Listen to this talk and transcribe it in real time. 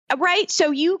Right.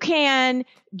 So you can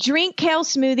drink kale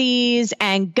smoothies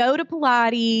and go to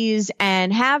Pilates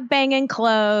and have banging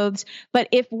clothes. But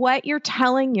if what you're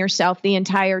telling yourself the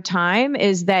entire time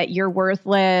is that you're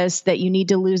worthless, that you need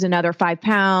to lose another 5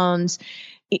 pounds,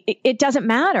 it doesn't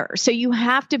matter. So you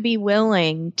have to be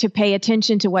willing to pay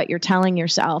attention to what you're telling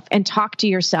yourself and talk to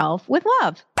yourself with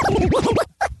love.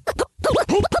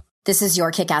 This is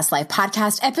your Kick-Ass Life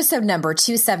podcast, episode number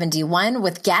 271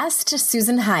 with guest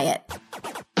Susan Hyatt.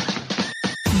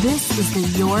 This is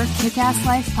the Your Kick-Ass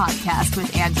Life podcast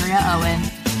with Andrea Owen,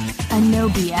 a no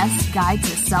BS guide to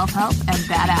self-help and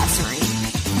badassery.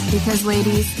 Because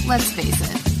ladies, let's face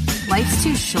it, life's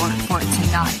too short for it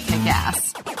to not kick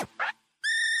ass.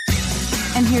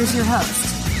 And here's your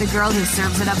host, the girl who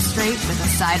serves it up straight with a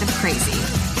side of crazy,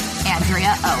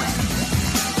 Andrea Owen.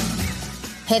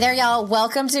 Hey there, y'all.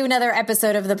 Welcome to another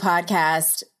episode of the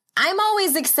podcast. I'm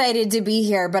always excited to be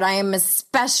here, but I am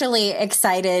especially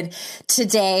excited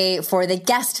today for the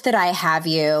guest that I have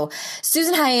you.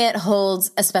 Susan Hyatt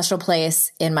holds a special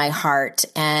place in my heart,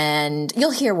 and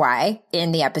you'll hear why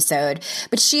in the episode.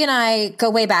 But she and I go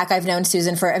way back. I've known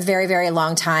Susan for a very, very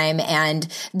long time, and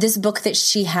this book that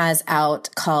she has out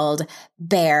called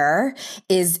Bear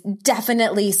is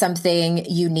definitely something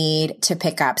you need to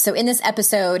pick up. So in this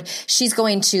episode, she's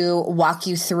going to walk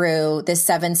you through this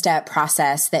 7-step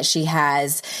process that she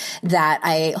has that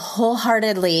I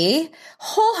wholeheartedly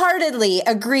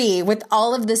agree with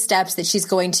all of the steps that she's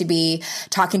going to be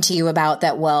talking to you about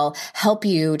that will help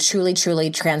you truly, truly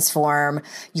transform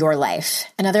your life.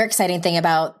 Another exciting thing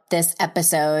about this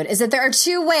episode is that there are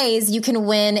 2 ways you can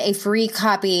win a free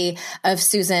copy of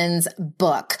Susan's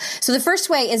book. So the first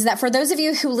way is that for those of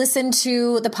you who listen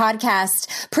to the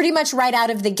podcast pretty much right out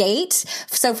of the gate,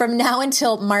 so from now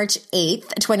until March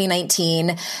 8th,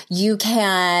 2019, you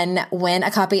can win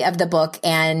a copy of the book,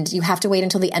 and you have to wait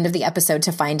until the end of the episode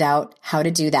to find out how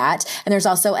to do that. And there's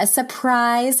also a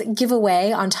surprise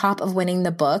giveaway on top of winning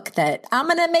the book that I'm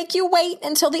going to make you wait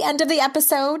until the end of the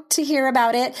episode to hear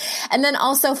about it. And then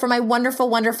also for my wonderful,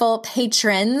 wonderful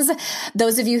patrons,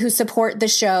 those of you who support the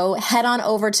show, head on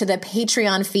over to the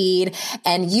Patreon feed,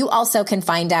 and you also can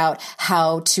find out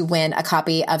how to win a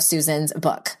copy of Susan's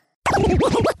book.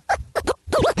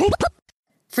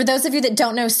 For those of you that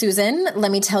don't know Susan, let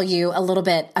me tell you a little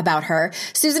bit about her.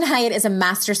 Susan Hyatt is a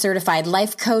master certified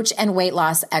life coach and weight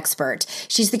loss expert.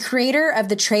 She's the creator of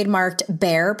the trademarked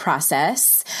Bear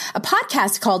process, a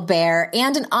podcast called Bear,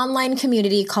 and an online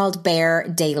community called Bear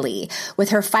Daily.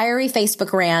 With her fiery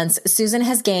Facebook rants, Susan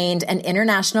has gained an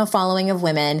international following of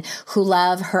women who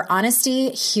love her honesty,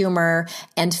 humor,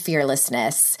 and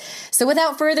fearlessness. So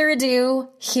without further ado,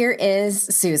 here is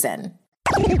Susan.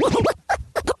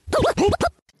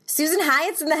 Susan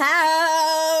Hyatt's in the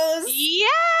house. Yes,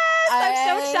 I'm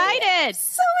so excited.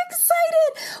 So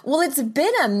excited. Well, it's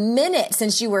been a minute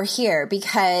since you were here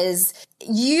because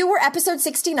you were episode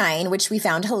 69, which we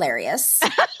found hilarious.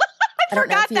 I don't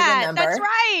know if you remember. That's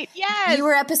right. Yes. You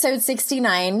were episode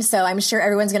 69, so I'm sure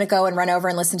everyone's going to go and run over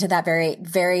and listen to that very,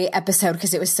 very episode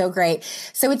because it was so great.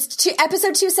 So it's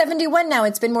episode 271 now.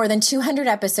 It's been more than 200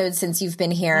 episodes since you've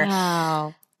been here.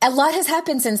 Wow. A lot has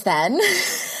happened since then.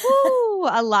 Ooh,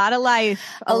 a lot of life.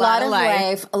 A lot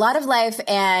of life.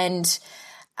 And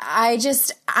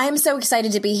I'm so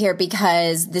excited to be here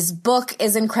because this book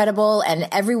is incredible and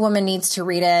every woman needs to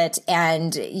read it.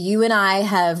 And you and I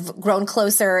have grown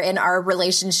closer in our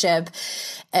relationship,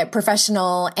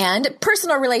 professional and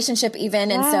personal relationship even.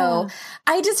 Yeah. And so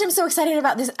I just am so excited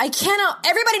about this.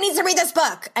 Everybody needs to read this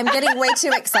book. I'm getting way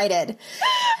too excited.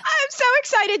 I'm so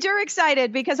excited. You're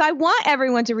excited because I want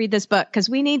everyone to read this book because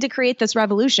we need to create this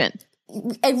revolution.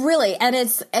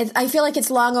 I feel like it's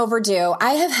long overdue.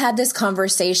 I have had this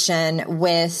conversation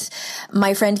with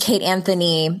my friend Kate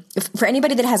Anthony. For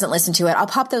anybody that hasn't listened to it, I'll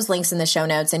pop those links in the show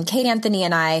notes. And Kate Anthony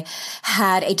and I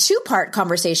had a 2-part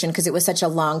conversation because it was such a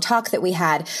long talk that we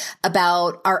had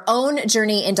about our own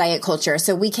journey in diet culture.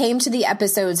 So we came to the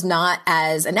episodes not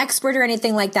as an expert or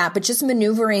anything like that, but just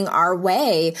maneuvering our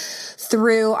way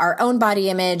through our own body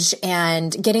image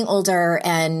and getting older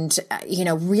and,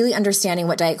 really understanding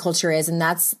what diet culture is. And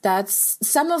that's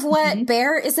some of what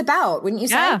Bear is about, wouldn't you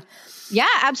say? Yeah,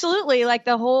 absolutely. Like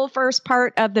the whole first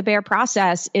part of the Bear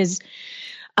process is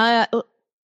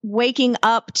waking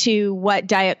up to what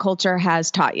diet culture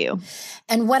has taught you.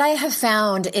 And what I have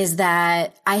found is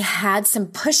that I had some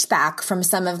pushback from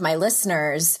some of my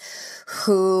listeners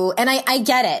and I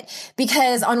get it,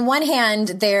 because on one hand,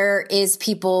 there is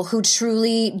people who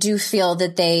truly do feel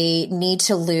that they need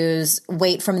to lose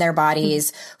weight from their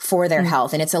bodies for their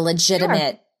health. And it's a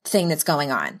legitimate thing that's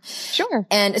going on. Sure.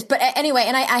 But anyway,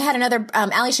 and I had another,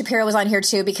 Ali Shapiro was on here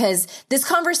too, because this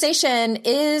conversation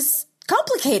is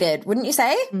complicated, wouldn't you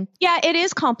say? Yeah, it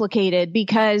is complicated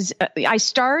because I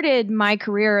started my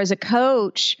career as a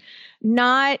coach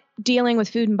not dealing with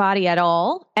food and body at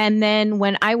all. And then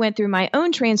when I went through my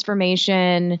own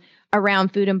transformation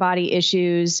around food and body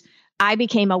issues, I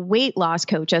became a weight loss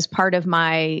coach as part of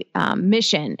my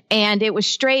mission. And it was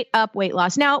straight up weight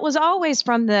loss. Now, it was always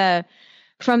from the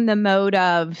mode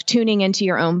of tuning into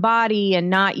your own body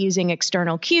and not using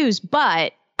external cues,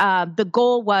 but the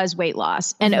goal was weight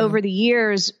loss. And over the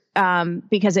years,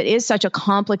 because it is such a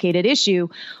complicated issue,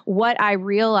 where I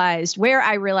realized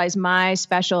my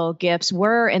special gifts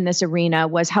were in this arena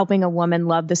was helping a woman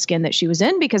love the skin that she was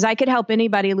in, because I could help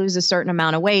anybody lose a certain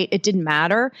amount of weight. It didn't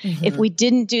matter. If we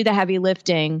didn't do the heavy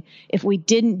lifting, if we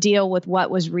didn't deal with what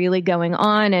was really going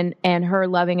on and her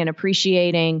loving and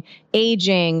appreciating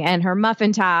aging and her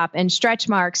muffin top and stretch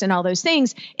marks and all those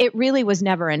things, it really was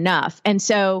never enough. And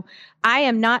so I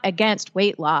am not against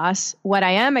weight loss. What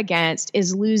I am against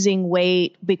is losing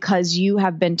weight because you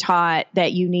have been taught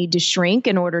that you need to shrink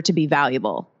in order to be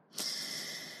valuable.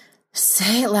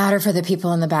 Say it louder for the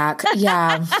people in the back.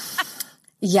 Yeah.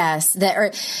 Yes.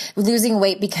 Or losing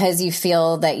weight because you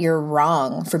feel that you're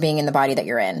wrong for being in the body that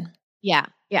you're in. Yeah.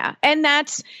 Yeah. And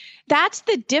that's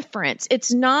the difference.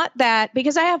 It's not that,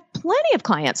 because I have plenty of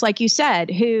clients, like you said,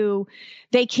 who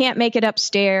they can't make it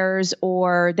upstairs,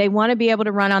 or they want to be able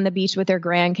to run on the beach with their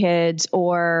grandkids,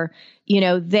 or,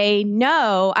 they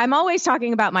know. I'm always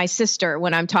talking about my sister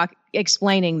when I'm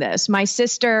explaining this. My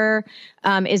sister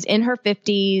is in her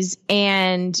 50s,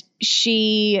 and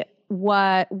she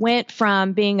went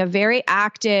from being a very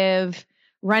active,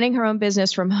 running her own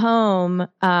business from home,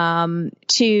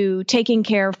 to taking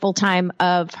care full time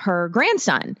of her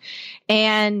grandson.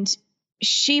 And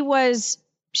she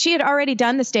had already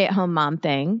done the stay-at-home mom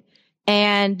thing,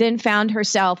 and then found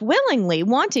herself willingly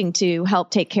wanting to help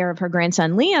take care of her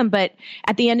grandson, Liam. But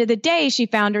at the end of the day, she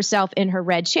found herself in her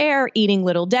red chair, eating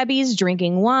Little Debbie's,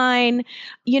 drinking wine.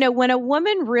 When a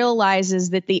woman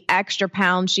realizes that the extra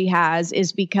pound she has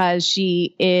is because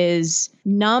she is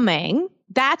numbing,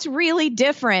 that's really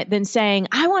different than saying,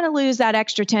 I want to lose that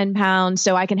extra 10 pounds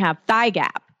so I can have thigh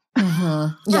gap.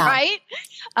 Yeah. Right?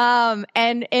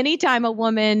 And anytime a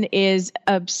woman is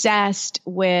obsessed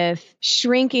with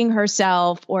shrinking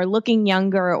herself or looking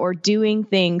younger or doing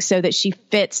things so that she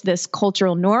fits this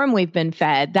cultural norm we've been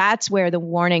fed, that's where the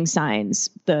warning signs,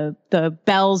 the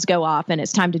bells go off, and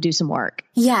it's time to do some work.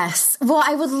 Yes. Well,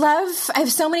 I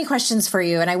have so many questions for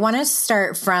you, and I want to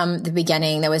start from the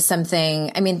beginning. There was something,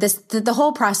 the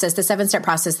whole process, the 7-step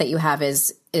process that you have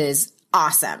is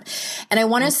awesome. And I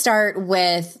want to start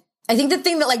with, I think the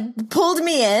thing that pulled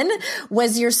me in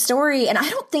was your story. And I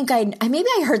don't think maybe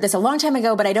I heard this a long time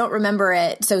ago, but I don't remember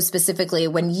it so specifically.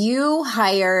 When you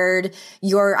hired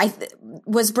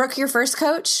was Brooke your first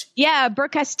coach? Yeah.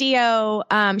 Brooke Castillo.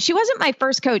 She wasn't my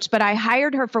first coach, but I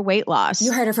hired her for weight loss.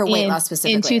 You hired her for weight loss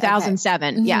specifically. In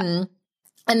 2007. Okay. Yeah.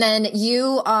 And then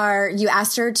you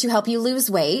asked her to help you lose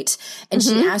weight, and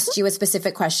she asked you a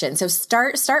specific question. So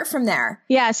start from there.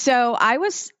 Yeah. So I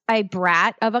was a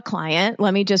brat of a client.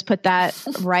 Let me just put that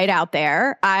right out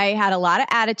there. I had a lot of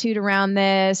attitude around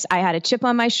this. I had a chip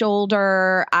on my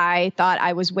shoulder. I thought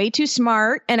I was way too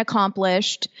smart and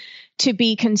accomplished to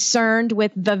be concerned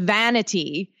with the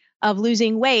vanity of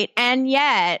losing weight. And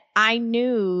yet I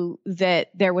knew that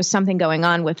there was something going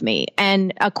on with me.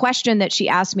 And a question that she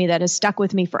asked me that has stuck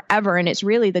with me forever, and it's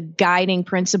really the guiding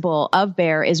principle of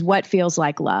Bear, is what feels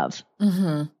like love.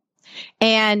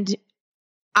 And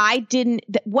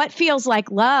what feels like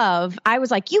love, I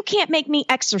was like, you can't make me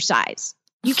exercise.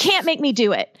 You can't make me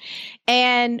do it.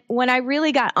 And when I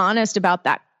really got honest about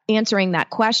that, answering that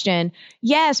question,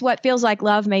 yes, what feels like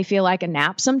love may feel like a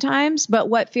nap sometimes, but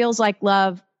what feels like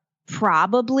love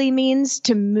probably means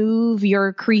to move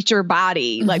your creature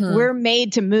body. Like, we're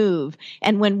made to move.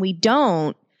 And when we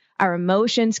don't, our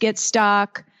emotions get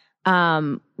stuck.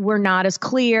 We're not as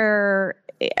clear.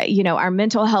 Our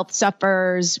mental health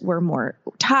suffers. We're more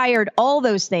tired, all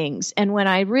those things. And when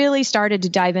I really started to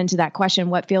dive into that question,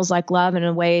 what feels like love, in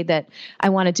a way that I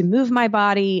wanted to move my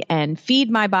body and feed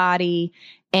my body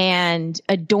and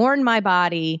adorn my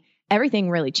body, everything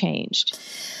really changed.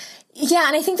 Yeah.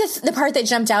 And I think the part that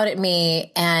jumped out at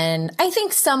me, and I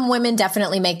think some women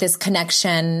definitely make this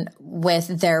connection with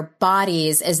their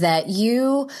bodies, is that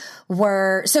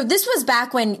so this was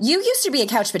back when you used to be a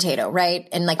couch potato, right?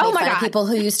 And like make fun of people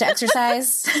who used to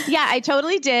exercise. Yeah, I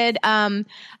totally did.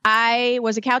 I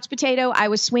was a couch potato. I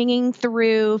was swinging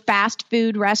through fast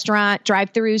food restaurant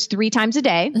drive-thrus 3 times a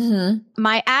day. Mm-hmm.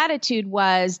 My attitude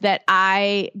was that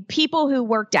people who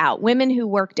worked out, women who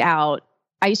worked out,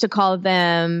 I used to call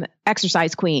them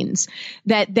exercise queens,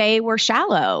 that they were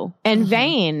shallow and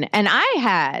vain. And I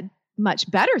had much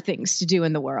better things to do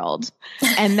in the world.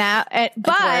 And that,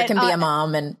 but work and be a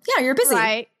mom, and you're busy.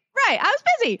 Right. I was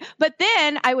busy, but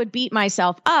then I would beat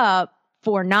myself up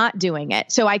for not doing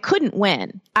it. So I couldn't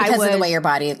win because of the way your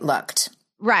body looked.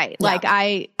 Right. Yeah. Like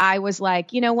I was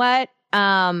like, you know what?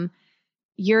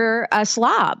 You're a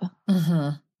slob.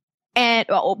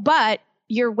 Mm-hmm. But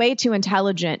you're way too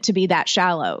intelligent to be that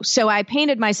shallow. So I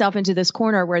painted myself into this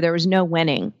corner where there was no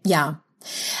winning. Yeah.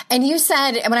 And you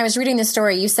said, when I was reading this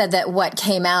story, you said that what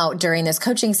came out during this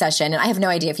coaching session, and I have no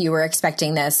idea if you were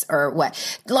expecting this or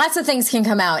what, lots of things can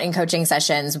come out in coaching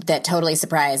sessions that totally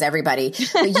surprise everybody.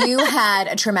 But you had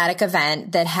a traumatic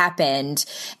event that happened.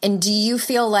 And do you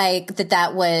feel like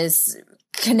that was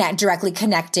directly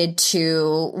connected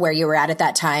to where you were at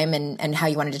that time and how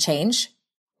you wanted to change?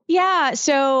 Yeah.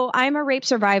 So I'm a rape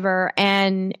survivor,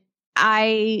 and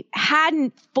I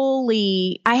had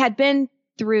been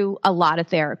through a lot of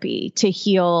therapy to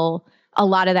heal a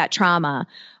lot of that trauma,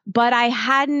 but I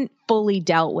hadn't fully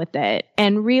dealt with it.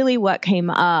 And really what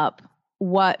came up,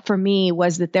 for me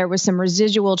was that there was some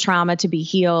residual trauma to be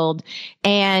healed.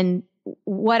 And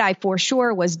what I for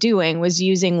sure was doing was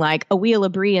using like a wheel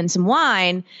of brie and some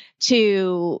wine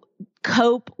to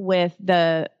cope with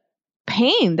the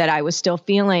pain that I was still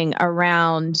feeling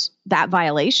around that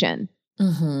violation.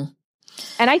 Mm-hmm.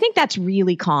 And I think that's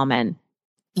really common.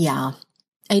 Yeah.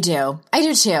 I do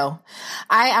too.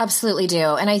 I absolutely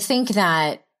do. And I think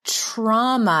that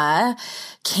trauma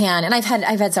and I've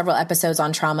had several episodes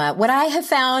on trauma. What I have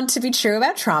found to be true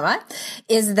about trauma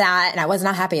is that, and I was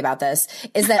not happy about this,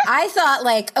 is that I thought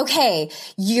like, okay,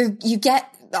 you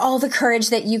get all the courage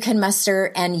that you can muster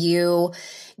and you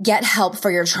get help for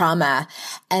your trauma,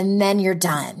 and then you're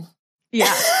done.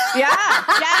 Yeah.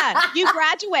 You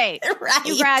graduate. Right.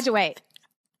 You graduate.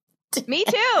 Me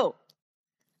too.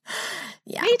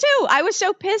 Yeah. Me too. I was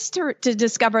so pissed to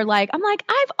discover, I'm like,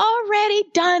 I've already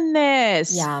done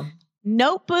this. Yeah.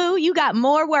 Nope, boo. You got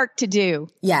more work to do.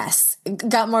 Yes.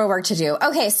 Got more work to do.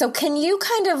 Okay. So can you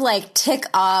kind of tick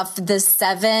off the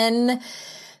 7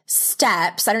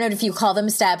 steps? I don't know if you call them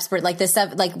steps, but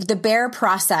the bear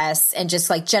process, and just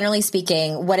generally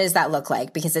speaking, what does that look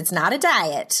like? Because it's not a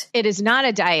diet. It is not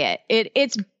a diet.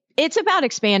 It's about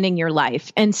expanding your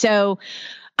life. And so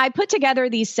I put together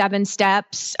these 7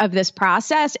 steps of this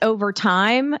process. Over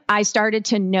time, I started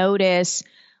to notice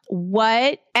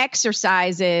what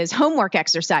homework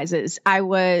exercises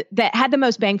that had the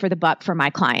most bang for the buck for my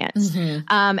clients. Mm-hmm.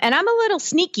 And I'm a little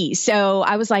sneaky. So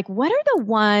I was like, what are the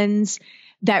ones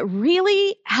that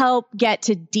really help get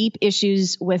to deep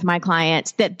issues with my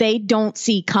clients that they don't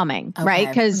see coming, right?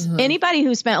 Because anybody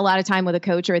who spent a lot of time with a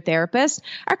coach or a therapist,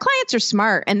 our clients are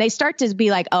smart and they start to be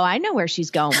like, oh, I know where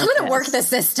she's going. I'm going to work the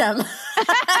system.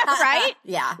 Right?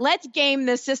 Yeah. Let's game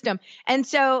the system. And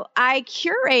so I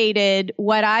curated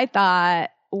what I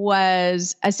thought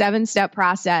was a 7-step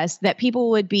process that people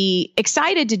would be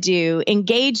excited to do,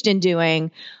 engaged in doing,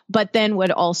 but then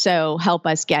would also help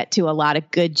us get to a lot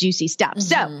of good, juicy stuff.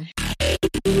 Mm-hmm.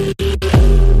 So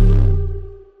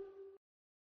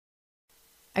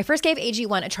I first gave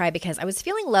AG1 a try because I was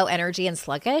feeling low energy and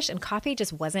sluggish, and coffee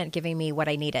just wasn't giving me what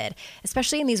I needed.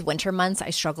 Especially in these winter months, I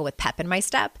struggle with pep in my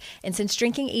step. And since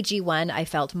drinking AG1, I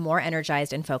felt more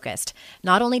energized and focused.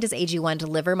 Not only does AG1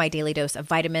 deliver my daily dose of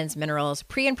vitamins, minerals,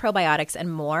 pre and probiotics, and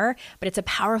more, but it's a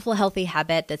powerful, healthy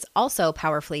habit that's also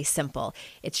powerfully simple.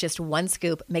 It's just 1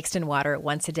 scoop mixed in water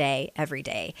once a day, every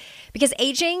day. Because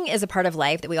aging is a part of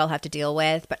life that we all have to deal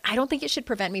with, but I don't think it should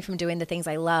prevent me from doing the things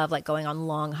I love, like going on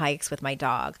long hikes with my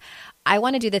dog. I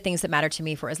want to do the things that matter to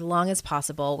me for as long as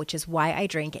possible, which is why I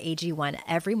drink AG1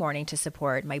 every morning to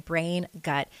support my brain,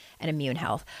 gut, and immune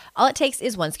health. All it takes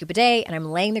is 1 scoop a day, and I'm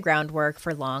laying the groundwork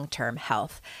for long-term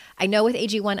health. I know with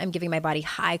AG1, I'm giving my body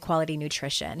high-quality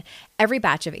nutrition. Every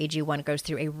batch of AG1 goes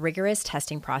through a rigorous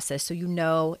testing process, so you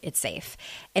know it's safe.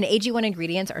 And AG1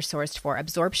 ingredients are sourced for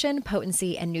absorption,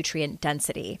 potency, and nutrient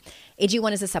density.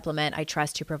 AG1 is a supplement I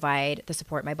trust to provide the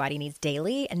support my body needs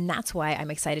daily, and that's why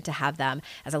I'm excited to have them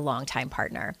as a long-term lifetime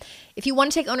partner. If you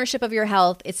want to take ownership of your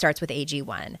health, it starts with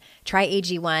AG1. Try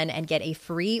AG1 and get a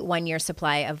free 1-year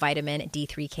supply of vitamin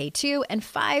D3K2 and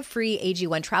 5 free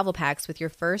AG1 travel packs with your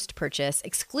first purchase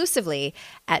exclusively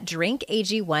at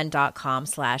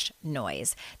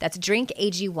drinkag1.com/noise. That's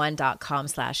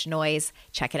drinkag1.com/noise.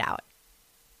 Check it out.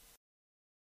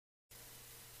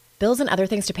 Bills and other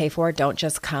things to pay for don't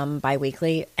just come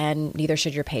bi-weekly, and neither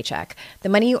should your paycheck. The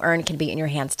money you earn can be in your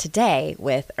hands today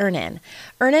with Earnin.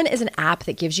 Earnin is an app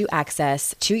that gives you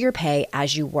access to your pay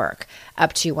as you work,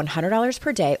 up to $100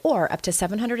 per day or up to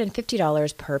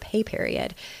 $750 per pay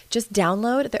period. Just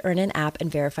download the Earnin app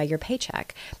and verify your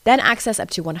paycheck. Then access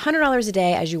up to $100 a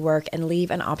day as you work and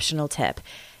leave an optional tip.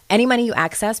 Any money you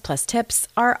access plus tips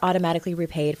are automatically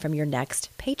repaid from your next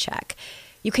paycheck.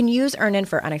 You can use Earnin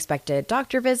for unexpected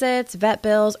doctor visits, vet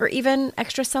bills, or even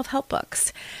extra self-help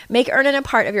books. Make Earnin a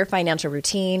part of your financial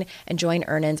routine and join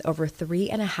Earnin's over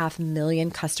 3.5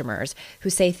 million customers who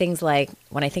say things like,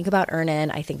 when I think about Earnin,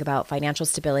 I think about financial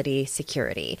stability,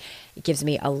 security. It gives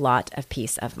me a lot of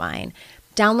peace of mind.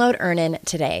 Download Earnin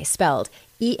today, spelled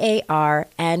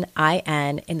EARNIN,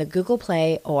 in the Google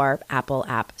Play or Apple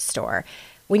App Store.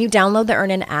 When you download the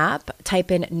Earnin app, type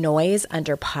in Noise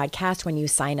under podcast when you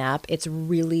sign up. It's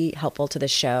really helpful to the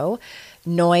show.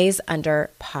 Noise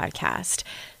under podcast.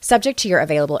 Subject to your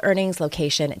available earnings,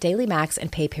 location, daily max,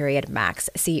 and pay period max.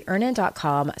 See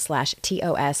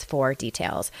earnin.com/TOS for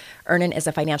details. Earnin is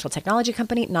a financial technology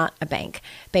company, not a bank.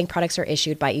 Bank products are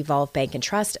issued by Evolve Bank and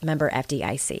Trust, member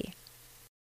FDIC.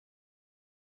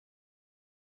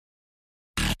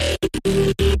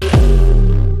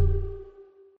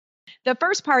 The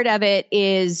first part of it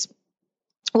is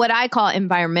what I call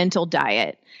environmental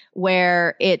diet,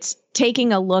 where it's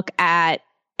taking a look at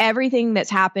everything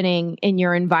that's happening in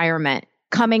your environment,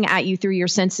 coming at you through your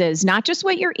senses, not just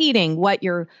what you're eating, what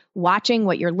you're watching,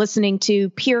 what you're listening to,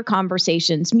 peer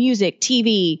conversations, music,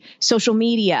 TV, social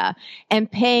media,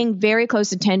 and paying very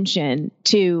close attention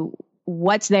to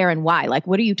what's there and why. Like,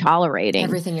 what are you tolerating?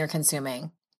 Everything you're consuming.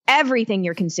 Everything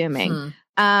you're consuming.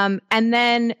 And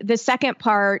then the second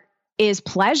part is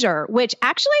pleasure, which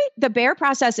actually the bear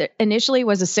process initially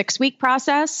was a 6-week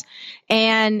process.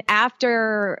 And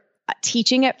after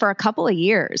teaching it for a couple of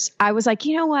years, I was like,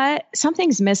 you know what?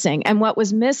 Something's missing. And what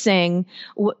was missing,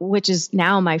 which is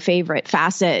now my favorite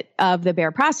facet of the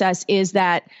bear process, is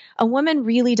that a woman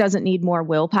really doesn't need more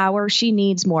willpower. She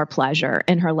needs more pleasure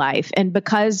in her life. And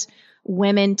because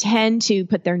women tend to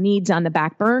put their needs on the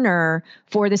back burner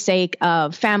for the sake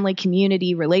of family,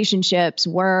 community, relationships,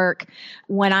 work,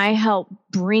 when I help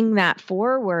bring that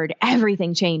forward,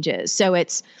 everything changes. So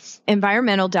it's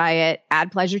environmental diet,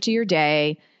 add pleasure to your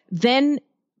day. Then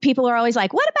people are always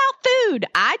like, what about food?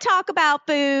 I talk about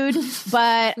food,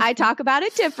 but I talk about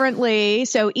it differently.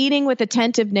 So eating with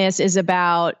attentiveness is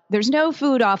about, there's no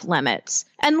food off limits,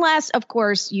 unless, of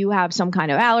course, you have some kind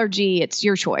of allergy. It's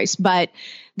your choice. But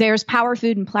there's power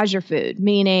food and pleasure food,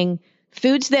 meaning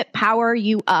foods that power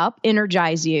you up,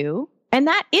 energize you. And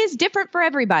that is different for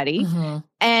everybody.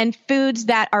 And foods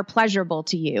that are pleasurable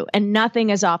to you, and nothing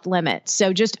is off limits.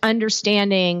 So just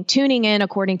understanding, tuning in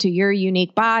according to your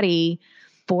unique body.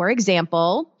 For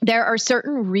example, there are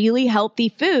certain really healthy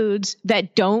foods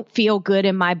that don't feel good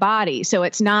in my body. So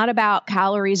it's not about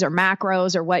calories or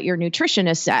macros or what your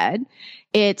nutritionist said.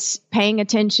 It's paying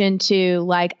attention to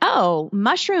like, oh,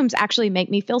 mushrooms actually make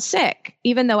me feel sick,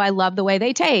 even though I love the way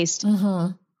they taste.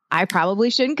 I probably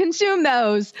shouldn't consume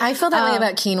those. I feel that way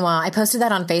about quinoa. I posted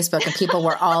that on Facebook and people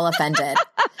were all offended.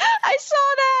 I saw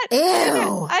that.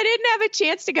 Ew. I didn't have a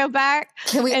chance to go back.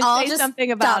 Can we and all say just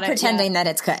something about stop pretending that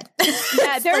it's good?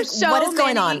 Yeah, there's like, what is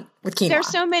going on with quinoa? There's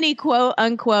so many quote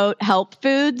unquote health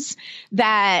foods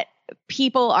that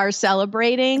people are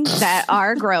celebrating that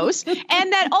are gross. And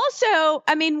that also,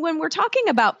 I mean, when we're talking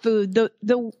about food,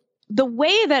 the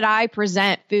way that I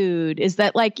present food is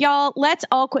that, like, y'all, let's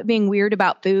all quit being weird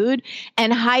about food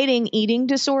and hiding eating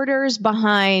disorders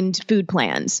behind food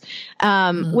plans,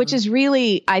 which is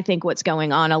really, I think, what's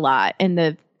going on a lot in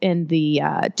the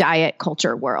diet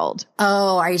culture world.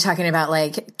 Oh, are you talking about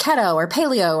like keto or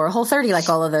paleo or Whole30, like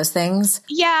all of those things?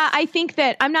 Yeah, I think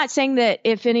that I'm not saying that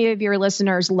if any of your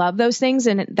listeners love those things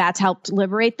and that's helped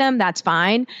liberate them, that's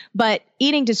fine. But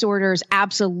eating disorders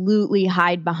absolutely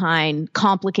hide behind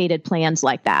complicated plans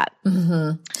like that.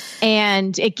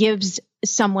 And it gives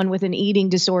someone with an eating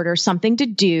disorder something to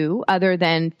do other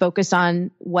than focus on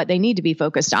what they need to be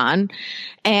focused on.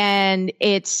 And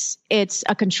it's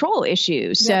a control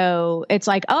issue. So it's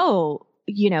like, oh,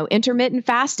 you know, intermittent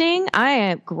fasting, I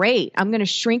am great. I'm going to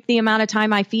shrink the amount of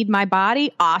time I feed my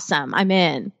body. Awesome. I'm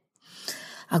in.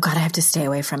 Oh God, I have to stay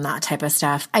away from that type of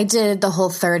stuff. I did the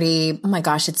Whole30. Oh my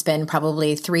gosh, it's been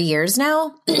probably 3 years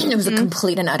now. It was a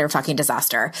complete and utter fucking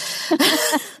disaster.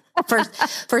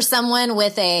 For someone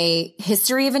with a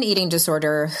history of an eating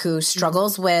disorder who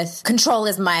struggles with control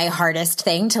is my hardest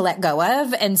thing to let go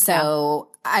of. And so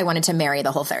I wanted to marry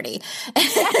the Whole30.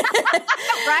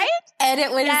 Right? And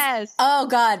it was, oh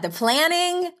God, the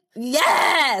planning.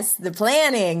 Yes, the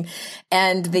planning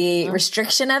and the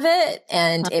restriction of it.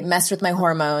 And it messed with my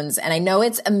hormones. And I know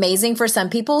it's amazing for some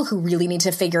people who really need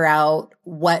to figure out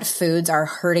what foods are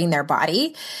hurting their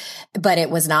body, but it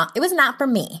was not for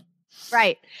me.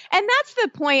 Right. And that's the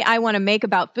point I want to make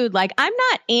about food. Like, I'm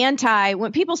not anti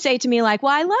when people say to me like,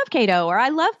 well, I love keto or I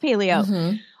love paleo.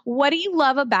 Mm-hmm. What do you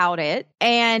love about it?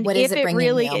 And if it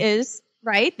really is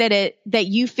right, that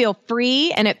you feel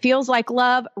free and it feels like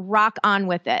love, rock on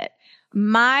with it.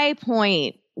 My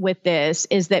point with this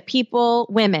is that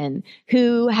women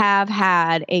who have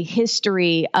had a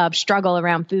history of struggle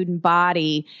around food and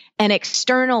body, an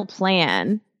external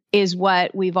plan is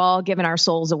what we've all given our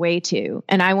souls away to.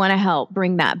 And I want to help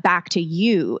bring that back to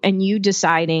you and you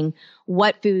deciding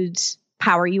what foods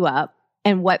power you up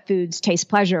and what foods taste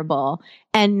pleasurable,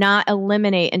 and not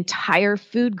eliminate entire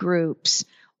food groups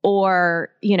or,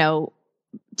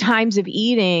 times of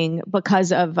eating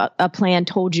because of a plan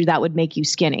told you that would make you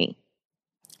skinny.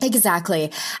 Exactly.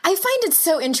 I find it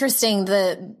so interesting,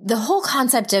 the whole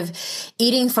concept of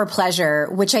eating for pleasure,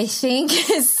 which I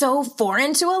think is so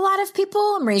foreign to a lot of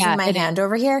people. I'm raising my hand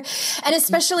over here. And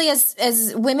especially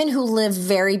as women who live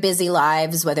very busy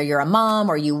lives, whether you're a mom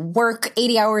or you work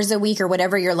 80 hours a week or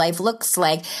whatever your life looks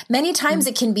like, many times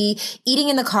it can be eating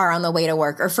in the car on the way to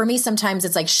work. Or for me, sometimes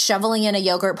it's like shoveling in a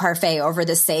yogurt parfait over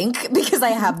the sink because I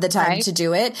have the time to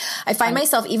do it. I find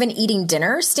myself even eating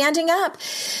dinner standing up.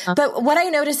 But what I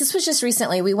noticed, this was just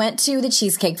recently, we went to the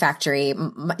Cheesecake Factory,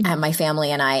 my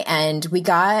family and I, and we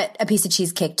got a piece of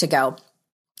cheesecake to go.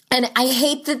 And I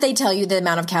hate that they tell you the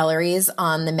amount of calories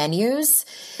on the menus.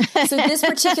 So this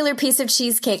particular piece of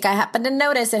cheesecake, I happened to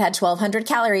notice it had 1,200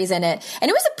 calories in it. And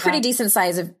it was a pretty decent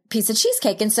size of piece of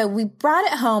cheesecake. And so we brought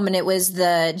it home, and it was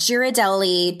the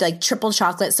Ghirardelli, like triple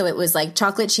chocolate. So it was like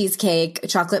chocolate cheesecake,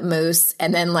 chocolate mousse,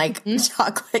 and then like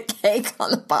chocolate cake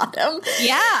on the bottom.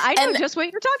 Yeah, I know just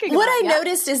what you're talking about. What I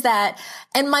noticed is that,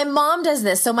 and my mom does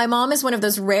this. So my mom is one of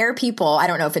those rare people. I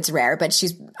don't know if it's rare, but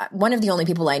she's one of the only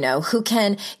people I know who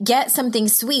can get something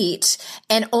sweet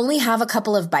and only have a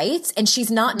couple of bites. And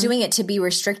she's not doing it to be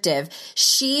restrictive.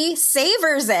 She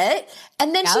savors it.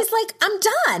 And then she's like, I'm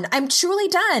done. I'm truly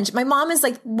done. My mom is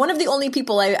like one of the only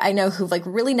people I know who've like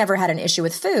really never had an issue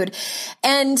with food.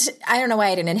 And I don't know why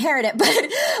I didn't inherit it,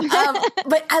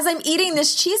 but as I'm eating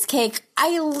this cheesecake,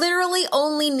 I literally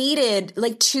only needed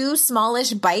like 2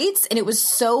 smallish bites, and it was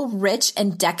so rich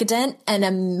and decadent and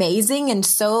amazing and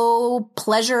so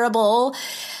pleasurable.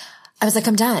 I was like,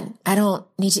 I'm done. I don't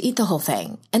need to eat the whole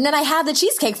thing. And then I had the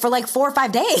cheesecake for like 4 or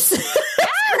 5 days.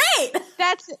 Great.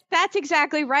 That's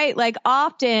exactly right. Like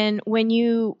often when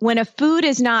a food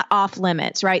is not off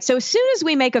limits, right? So as soon as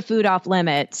we make a food off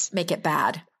limits, make it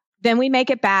bad. Then we make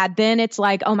it bad. Then it's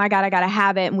like, oh my God, I got to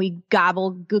have it. And we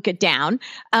gook it down.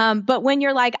 But when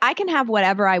you're like, I can have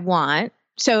whatever I want.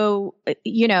 So,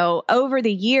 over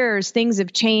the years, things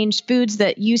have changed. Foods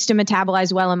that used to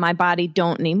metabolize well in my body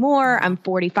don't anymore. I'm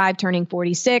 45, turning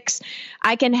 46.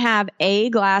 I can have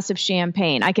a glass of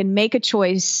champagne. I can make a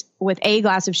choice with a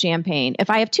glass of champagne.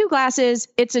 If I have 2 glasses,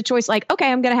 it's a choice like,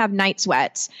 okay, I'm going to have night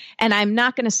sweats and I'm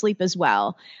not going to sleep as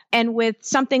well. And with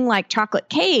something like chocolate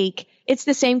cake, it's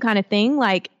the same kind of thing.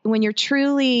 Like when you're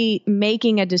truly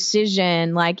making a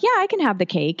decision, like, yeah, I can have the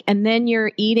cake. And then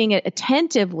you're eating it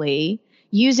attentively,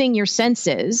 using your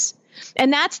senses.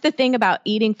 And that's the thing about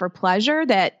eating for pleasure,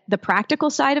 that the practical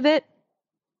side of it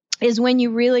is when you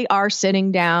really are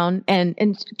sitting down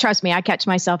and trust me, I catch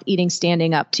myself eating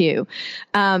standing up too.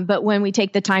 But when we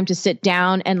take the time to sit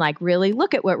down and like really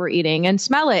look at what we're eating and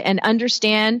smell it and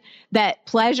understand that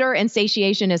pleasure and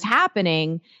satiation is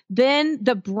happening, then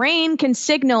the brain can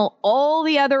signal all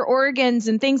the other organs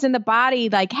and things in the body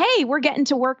like, hey, we're getting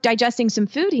to work digesting some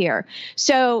food here.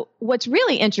 So what's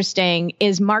really interesting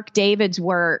is Mark David's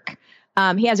work.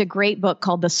 He has a great book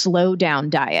called The Slow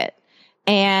Down Diet.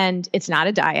 And it's not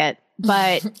a diet,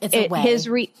 but his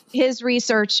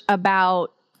research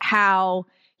about how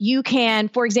you can,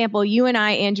 for example, you and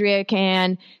I, Andrea,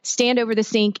 can stand over the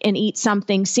sink and eat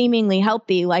something seemingly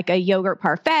healthy like a yogurt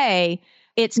parfait.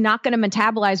 It's not going to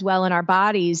metabolize well in our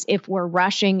bodies if we're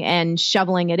rushing and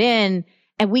shoveling it in.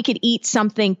 And we could eat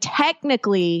something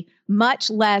technically much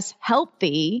less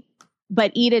healthy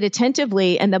but eat it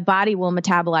attentively and the body will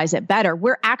metabolize it better.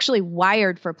 We're actually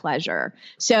wired for pleasure.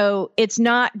 So it's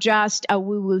not just a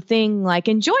woo-woo thing like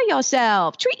enjoy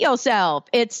yourself, treat yourself.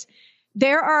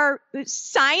 There are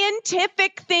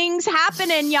scientific things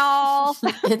happening, y'all.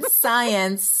 It's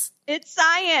science. It's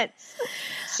science.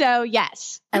 So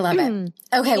yes. I love it.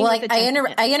 Okay. Well,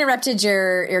 I interrupted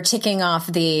your ticking off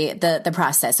the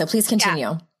process. So please continue.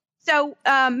 Yeah. So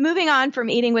moving on from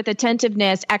eating with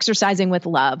attentiveness, exercising with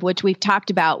love, which we've talked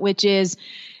about, which is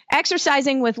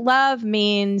exercising with love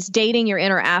means dating your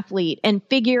inner athlete and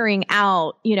figuring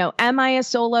out, am I a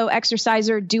solo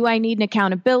exerciser? Do I need an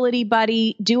accountability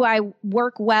buddy? Do I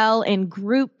work well in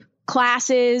group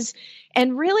classes?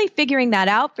 And really figuring that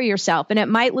out for yourself. And it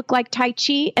might look like Tai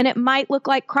Chi and it might look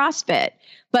like CrossFit,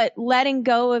 but letting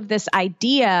go of this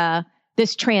idea,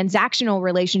 this transactional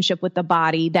relationship with the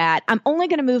body that I'm only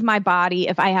going to move my body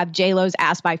if I have J-Lo's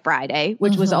ass by Friday,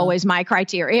 which was always my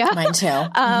criteria. Mine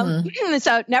too.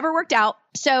 So it never worked out.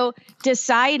 So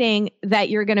deciding that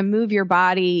you're going to move your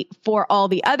body for all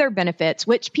the other benefits,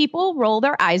 which people roll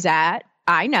their eyes at,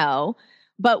 I know.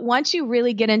 But once you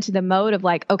really get into the mode of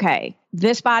like, okay,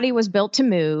 this body was built to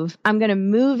move. I'm going to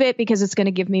move it because it's going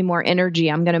to give me more energy.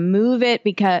 I'm going to move it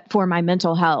for my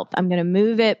mental health. I'm going to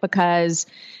move it because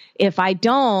if I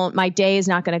don't, my day is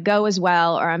not going to go as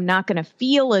well, or I'm not going to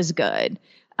feel as good.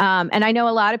 And I know a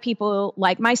lot of people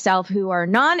like myself who are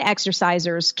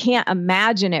non-exercisers can't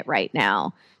imagine it right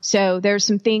now. So there's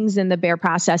some things in the Bear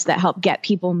process that help get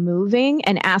people moving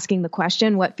and asking the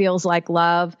question, what feels like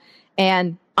love?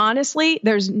 And honestly,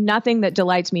 there's nothing that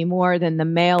delights me more than the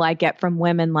mail I get from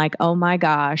women like, oh my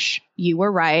gosh, you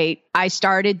were right. I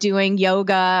started doing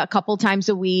yoga a couple times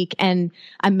a week and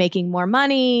I'm making more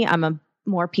money. I'm a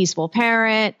more peaceful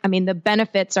parent. I mean, the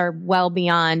benefits are well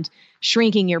beyond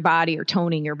shrinking your body or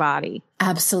toning your body.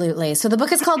 Absolutely. So the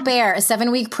book is called Bear, a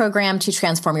 7-week program to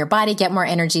transform your body, get more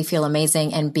energy, feel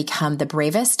amazing, and become the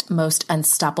bravest, most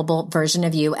unstoppable version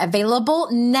of you.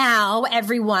 Available now,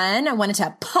 everyone. I wanted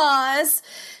to pause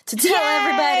to tell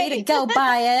everybody to go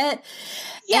buy it.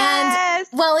 Yes.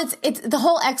 And well, it's the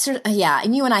whole yeah.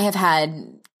 And you and I have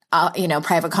had,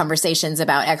 private conversations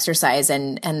about exercise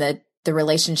and the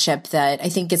relationship that I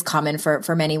think is common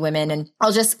for many women. And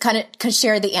I'll just kind of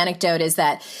share the anecdote is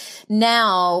that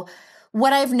now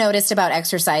what I've noticed about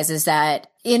exercise is that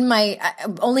in my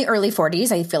only early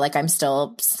 40s, I feel like I'm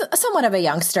still somewhat of a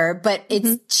youngster, but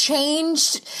it's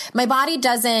changed. My body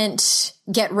doesn't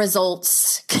get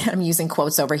results. I'm using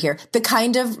quotes over here, the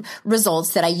kind of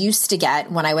results that I used to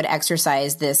get when I would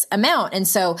exercise this amount. And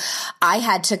so I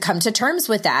had to come to terms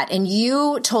with that. And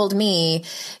you told me,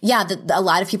 that a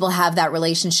lot of people have that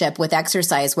relationship with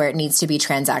exercise where it needs to be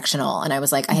transactional. And I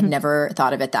was like, I had never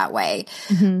thought of it that way,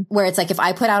 where it's like, if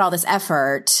I put out all this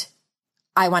effort,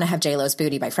 I want to have J-Lo's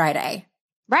booty by Friday.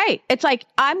 Right. It's like,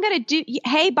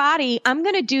 hey body, I'm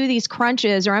going to do these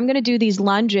crunches or I'm going to do these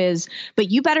lunges, but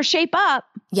you better shape up.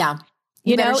 Yeah.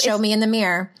 You better show me in the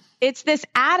mirror. It's this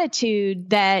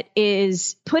attitude that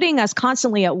is putting us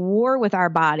constantly at war with our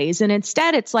bodies. And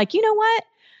instead it's like, you know what?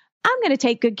 I'm going to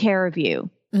take good care of you.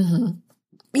 Mm-hmm.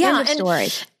 Yeah. End of story.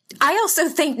 I also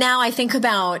think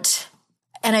about,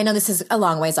 and I know this is a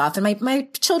long ways off and my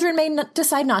children may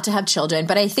decide not to have children,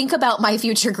 but I think about my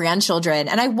future grandchildren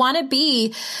and I want to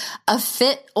be a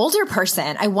fit older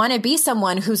person. I want to be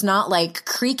someone who's not like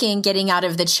creaking, getting out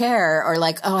of the chair or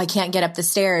like, oh, I can't get up the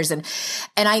stairs. And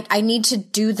I need to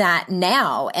do that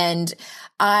now. And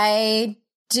I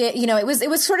did, it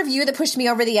was sort of you that pushed me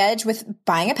over the edge with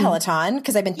buying a Peloton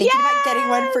because I've been thinking about getting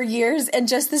one for years. And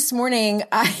just this morning,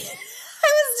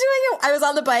 I was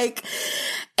on the bike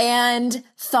and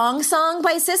Thong Song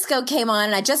by Cisco came on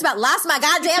and I just about lost my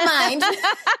goddamn mind.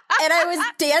 And I was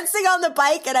dancing on the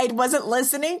bike and I wasn't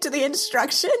listening to the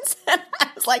instructions. And I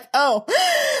was like, oh,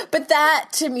 but that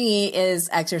to me is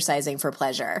exercising for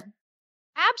pleasure.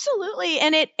 Absolutely.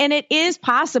 And it is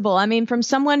possible. I mean, from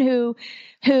someone who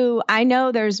I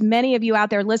know there's many of you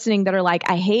out there listening that are like,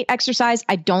 I hate exercise.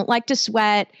 I don't like to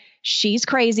sweat. She's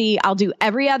crazy. I'll do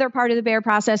every other part of the Bear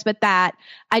process, but that.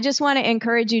 I just want to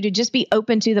encourage you to just be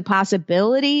open to the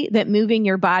possibility that moving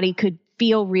your body could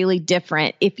feel really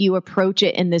different if you approach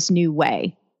it in this new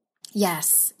way.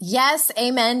 Yes. Yes.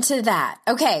 Amen to that.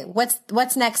 Okay. What's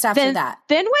next after that?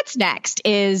 Then what's next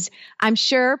is I'm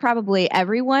sure probably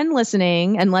everyone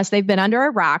listening, unless they've been under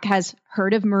a rock, has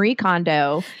heard of Marie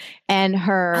Kondo and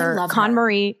her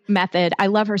KonMari method. I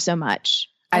love her so much.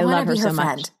 I love her so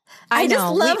much. I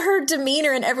just love her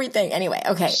demeanor and everything. Anyway,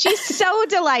 okay. She's so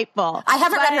delightful. I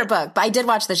haven't read her book, but I did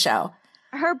watch the show.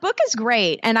 Her book is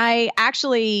great. And I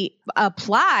actually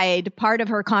applied part of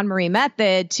her KonMari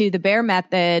method to the Bear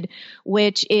method,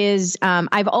 which is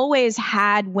I've always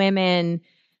had women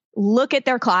look at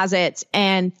their closets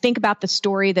and think about the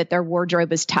story that their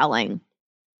wardrobe is telling.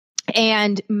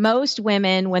 And most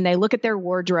women, when they look at their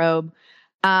wardrobe,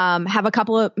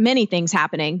 have many things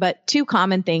happening, but two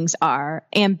common things are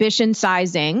ambition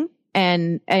sizing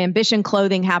and ambition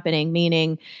clothing happening,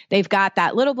 meaning they've got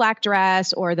that little black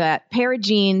dress or that pair of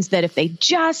jeans that if they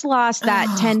just lost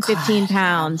that 10, 15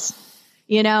 pounds,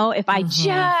 if I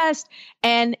just,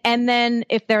 and then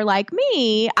if they're like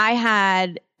me, I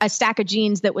had a stack of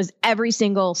jeans that was every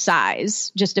single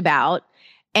size, just about.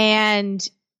 And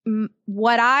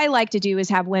what I like to do is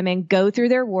have women go through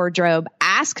their wardrobe,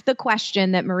 ask the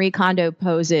question that Marie Kondo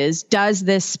poses, does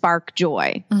this spark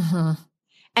joy?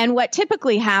 And what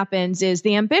typically happens is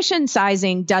the ambition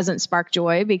sizing doesn't spark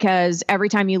joy because every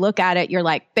time you look at it, you're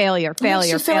like failure.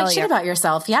 You feel like shit about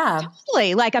yourself. Yeah.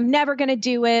 Totally. Like I'm never going to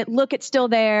do it. Look, it's still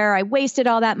there. I wasted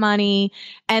all that money.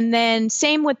 And then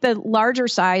same with the larger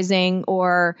sizing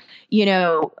or,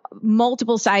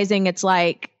 multiple sizing. It's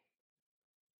like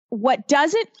what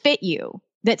doesn't fit you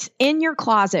that's in your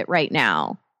closet right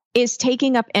now is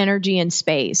taking up energy and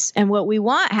space. And what we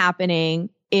want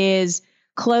happening is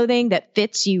clothing that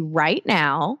fits you right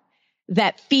now,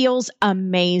 that feels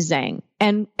amazing.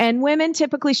 And women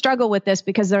typically struggle with this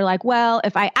because they're like, well,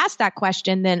 if I ask that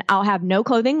question, then I'll have no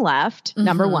clothing left,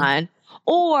 number one,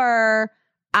 or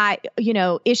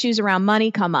issues around money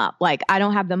come up. Like I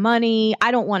don't have the money.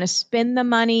 I don't want to spend the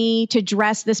money to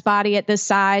dress this body at this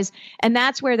size. And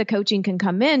that's where the coaching can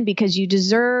come in because you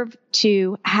deserve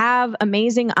to have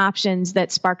amazing options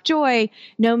that spark joy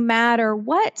no matter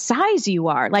what size you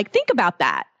are. Like think about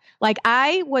that. Like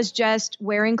I was just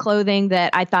wearing clothing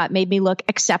that I thought made me look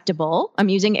acceptable. I'm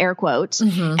using air quotes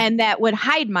and that would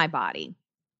hide my body.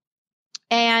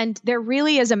 And there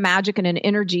really is a magic and an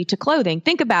energy to clothing.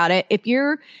 Think about it. If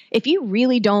you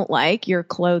really don't like your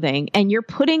clothing and you're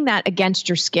putting that against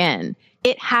your skin,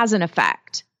 it has an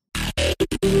effect.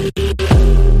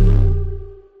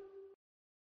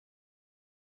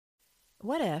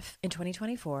 What if in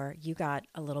 2024 you got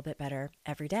a little bit better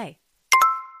every day?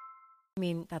 I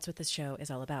mean, that's what this show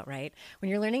is all about, right? When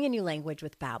you're learning a new language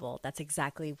with Babbel, that's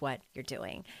exactly what you're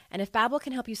doing. And if Babbel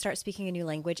can help you start speaking a new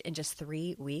language in just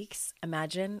 3 weeks,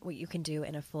 imagine what you can do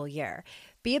in a full year.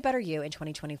 Be a better you in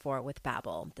 2024 with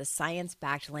Babbel, the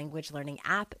science-backed language learning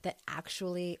app that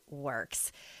actually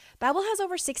works. Babbel has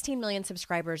over 16 million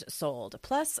subscribers sold.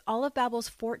 Plus, all of Babbel's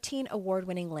 14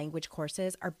 award-winning language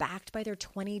courses are backed by their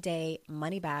 20-day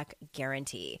money-back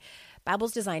guarantee.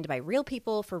 Babbel's designed by real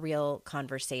people for real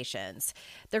conversations.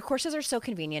 Their courses are so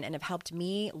convenient and have helped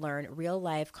me learn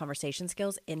real-life conversation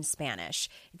skills in Spanish.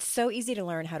 It's so easy to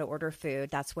learn how to order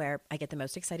food. That's where I get the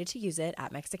most excited to use it,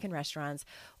 at Mexican restaurants,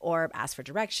 or ask for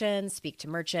directions, speak to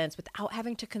merchants without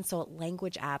having to consult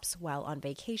language apps while on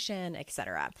vacation,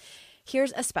 etc.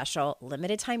 Here's a special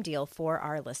limited time deal for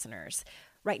our listeners.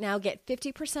 Right now, get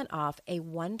 50% off a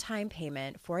one-time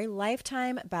payment for a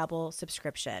lifetime Babbel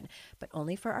subscription, but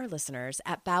only for our listeners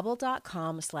at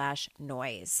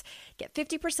babbel.com/noise. Get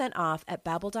 50% off at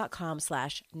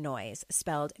babbel.com/noise,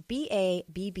 spelled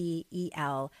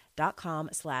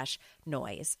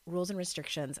BABBEL.com/noise. Rules and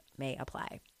restrictions may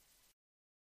apply.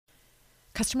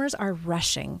 Customers are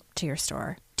rushing to your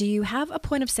store. Do you have a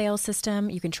point of sale system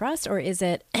you can trust, or is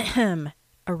it a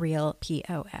real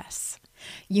POS?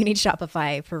 You need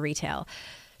Shopify for retail.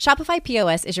 Shopify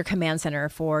POS is your command center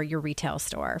for your retail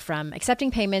store. From accepting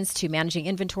payments to managing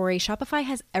inventory, Shopify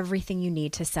has everything you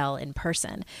need to sell in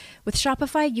person. With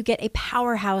Shopify, you get a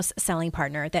powerhouse selling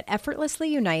partner that effortlessly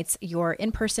unites your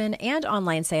in-person and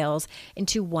online sales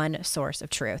into one source of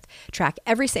truth. Track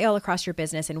every sale across your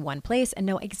business in one place and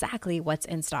know exactly what's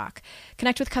in stock.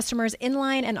 Connect with customers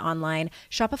inline and online.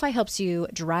 Shopify helps you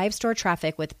drive store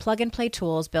traffic with plug-and-play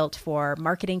tools built for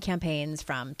marketing campaigns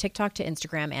from TikTok to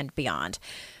Instagram and beyond.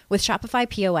 With Shopify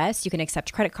POS, you can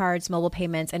accept credit cards, mobile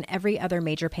payments, and every other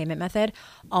major payment method,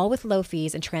 all with low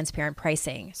fees and transparent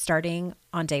pricing, starting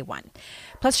on day one.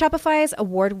 Plus, Shopify's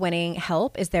award-winning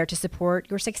help is there to support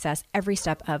your success every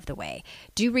step of the way.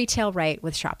 Do retail right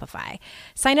with Shopify.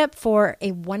 Sign up for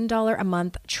a $1 a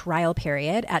month trial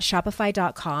period at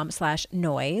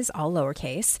shopify.com/noise, all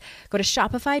lowercase. Go to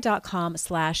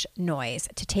shopify.com/noise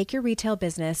to take your retail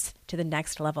business to the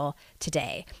next level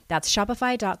today. That's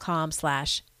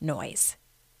shopify.com/noise.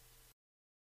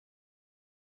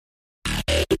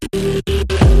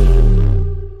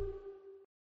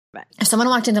 If someone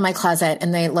walked into my closet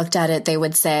and they looked at it, they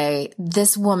would say,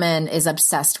 this woman is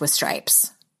obsessed with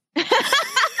stripes. I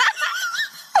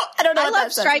don't know I what that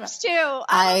love says stripes too.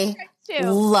 I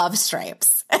love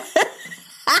stripes.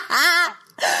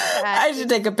 I should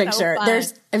take a picture. So I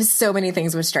have so many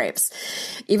things with stripes.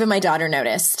 Even my daughter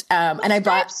noticed. And I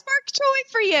bought spark joy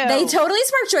for you. They totally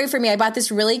spark joy for me. I bought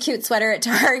this really cute sweater at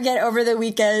Target over the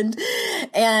weekend,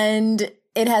 and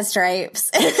it has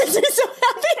stripes. It makes me so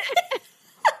happy.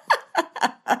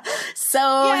 So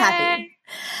happy.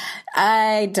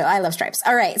 I love stripes.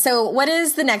 All right. So what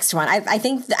is the next one? I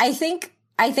think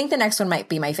the next one might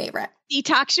be my favorite.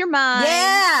 Detox your mind.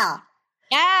 Yeah.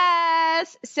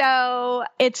 Yes. So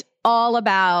it's all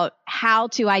about how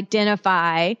to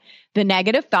identify the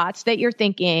negative thoughts that you're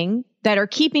thinking that are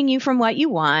keeping you from what you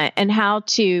want, and how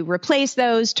to replace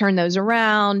those, turn those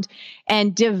around,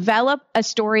 and develop a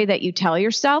story that you tell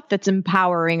yourself that's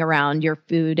empowering around your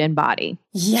food and body.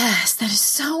 Yes, that is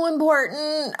so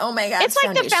important. Oh my God. It's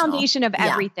like the foundation of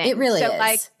everything. It really is.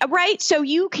 Like, right. So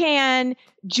you can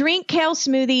drink kale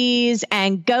smoothies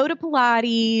and go to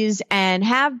Pilates and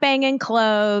have banging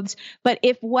clothes. But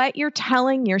if what you're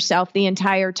telling yourself the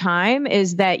entire time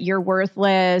is that you're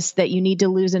worthless, that you need to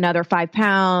lose another 5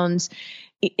 pounds,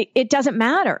 it doesn't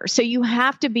matter. So you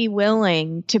have to be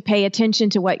willing to pay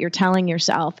attention to what you're telling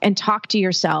yourself and talk to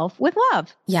yourself with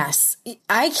love. Yes.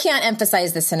 I can't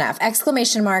emphasize this enough.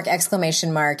 Exclamation mark,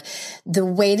 exclamation mark. The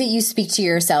way that you speak to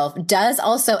yourself does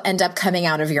also end up coming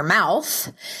out of your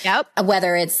mouth. Yep.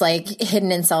 Whether it's like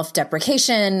hidden in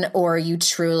self-deprecation, or you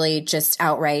truly just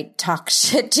outright talk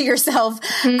shit to yourself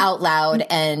out loud,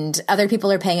 and other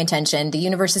people are paying attention. The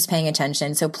universe is paying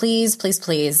attention. So please, please,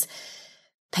 please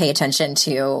pay attention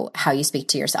to how you speak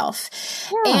to yourself.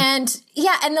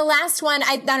 Yeah. And the last one,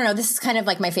 I don't know, this is kind of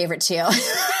like my favorite too.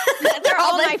 They're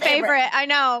all my favorite. I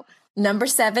know. Number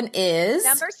 7 is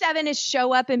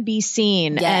show up and be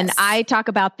seen. Yes. And I talk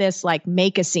about this like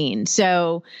make a scene.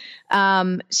 So,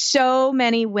 so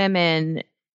many women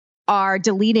are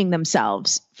deleting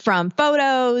themselves from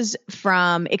photos,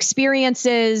 from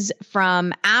experiences,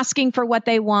 from asking for what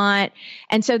they want.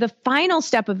 And so the final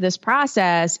step of this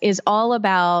process is all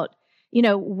about,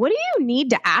 what do you need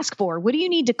to ask for? What do you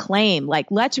need to claim? Like,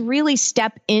 let's really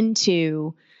step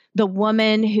into the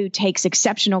woman who takes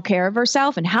exceptional care of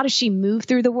herself, and how does she move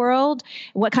through the world?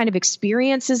 What kind of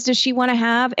experiences does she want to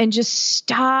have? And just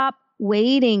stop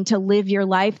waiting to live your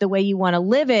life the way you want to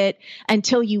live it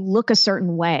until you look a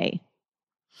certain way.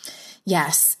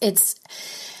 Yes. It's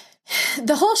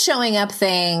the whole showing up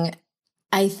thing,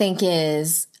 I think would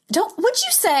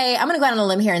you say, I'm going to go out on a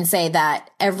limb here and say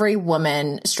that every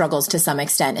woman struggles to some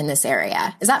extent in this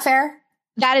area. Is that fair?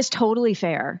 That is totally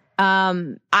fair.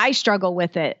 I struggle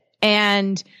with it.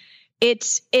 And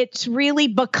it's really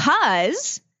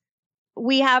because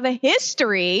we have a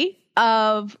history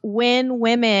of when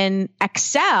women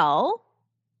excel,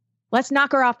 let's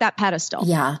knock her off that pedestal.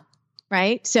 Yeah.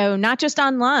 Right. So not just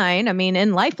online, I mean,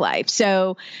 in life.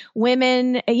 So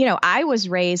women, I was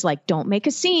raised like, don't make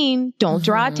a scene, don't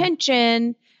draw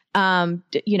attention, tone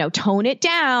it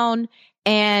down.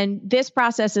 And this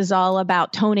process is all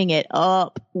about toning it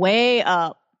up, way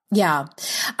up. Yeah.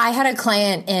 I had a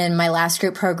client in my last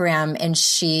group program, and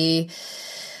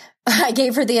I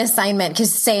gave her the assignment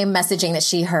because same messaging that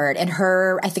she heard, and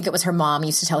I think it was her mom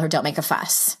used to tell her, don't make a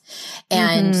fuss.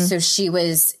 And so she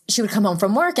would come home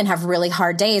from work and have really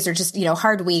hard days, or just,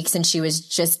 hard weeks. And she was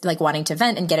just like wanting to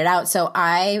vent and get it out. So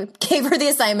I gave her the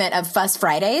assignment of Fuss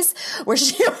Fridays, where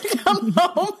she would come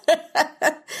home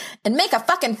and make a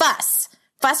fucking fuss.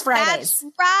 Fuss Fridays. That's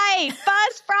right.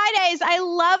 Fuss Fridays. I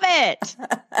love it.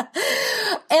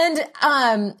 And,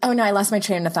 oh no, I lost my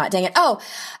train of thought. Dang it. Oh,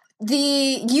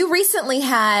 you recently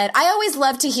I always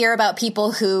love to hear about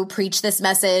people who preach this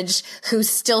message, who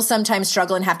still sometimes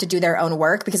struggle and have to do their own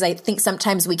work, because I think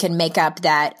sometimes we can make up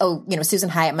that, Susan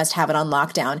Hyatt must have it on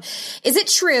lockdown. Is it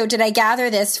true? Did I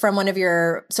gather this from one of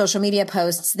your social media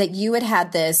posts that you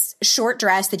had this short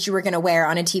dress that you were going to wear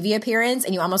on a TV appearance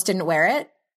and you almost didn't wear it?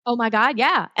 Oh my God.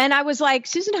 Yeah. And I was like,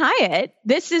 Susan Hyatt,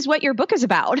 this is what your book is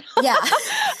about. Yeah.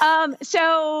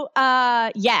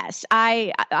 Yes,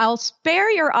 I'll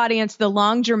spare your audience the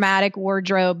long dramatic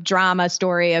wardrobe drama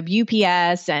story of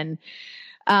UPS and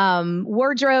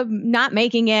wardrobe not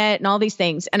making it and all these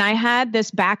things. And I had this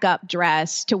backup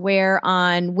dress to wear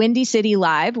on Windy City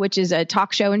Live, which is a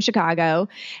talk show in Chicago.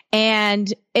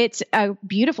 And it's a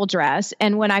beautiful dress.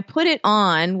 And when I put it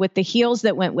on with the heels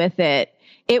that went with it,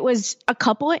 it was a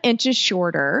couple of inches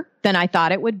shorter than I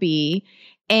thought it would be.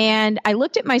 And I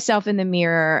looked at myself in the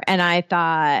mirror and I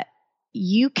thought,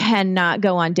 you cannot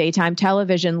go on daytime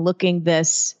television looking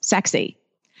this sexy.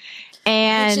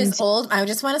 And which is old. I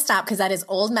just want to stop because that is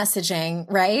old messaging,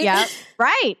 right? Yeah,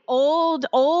 right. Old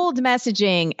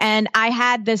messaging. And I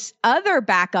had this other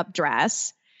backup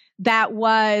dress that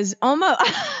was almost,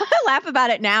 I laugh about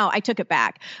it now. I took it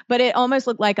back, but it almost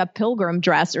looked like a pilgrim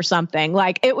dress or something.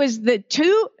 Like it was the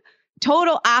two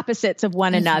total opposites of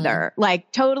one another,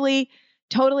 like totally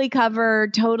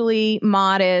covered, totally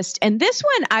modest. And this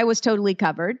one I was totally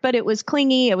covered, but it was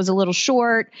clingy. It was a little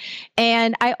short.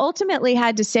 And I ultimately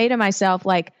had to say to myself,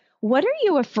 like, what are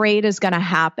you afraid is going to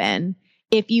happen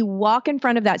if you walk in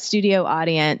front of that studio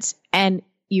audience and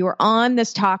you're on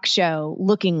this talk show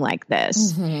looking like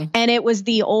this? And it was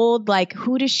the old, like,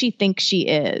 who does she think she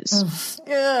is?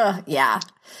 Yeah.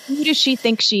 Who does she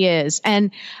think she is?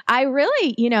 And I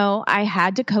really, I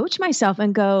had to coach myself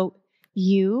and go,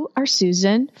 you are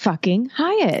Susan fucking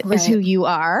Hyatt is who you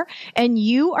are. And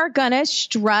you are going to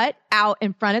strut out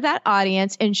in front of that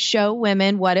audience and show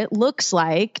women what it looks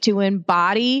like to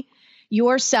embody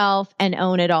yourself and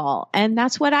own it all. And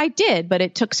that's what I did, but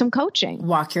it took some coaching.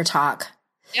 Walk your talk.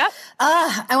 Yep.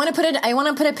 I want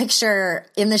to put a picture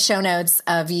in the show notes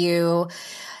of you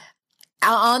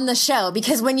on the show,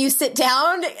 because when you sit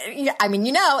down, I mean,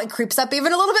 it creeps up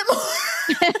even a little bit more,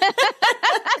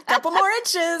 a couple more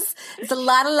inches. It's a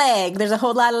lot of leg. There's a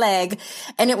whole lot of leg.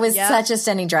 And it was such a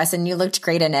stunning dress and you looked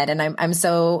great in it. And I'm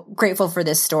so grateful for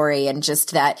this story and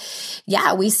just that,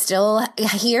 we still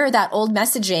hear that old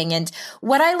messaging. And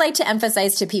what I like to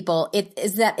emphasize to people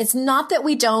is that it's not that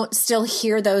we don't still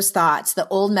hear those thoughts, the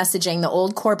old messaging, the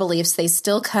old core beliefs, they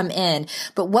still come in.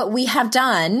 But what we have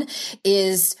done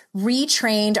is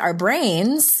retrained our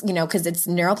brains, because it's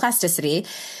neuroplasticity,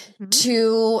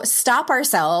 to stop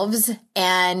ourselves.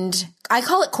 And I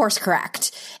call it course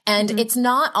correct. And it's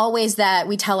not always that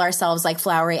we tell ourselves like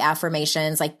flowery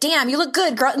affirmations, like, damn, you look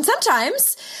good, girl. And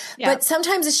sometimes, but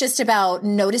sometimes it's just about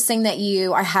noticing that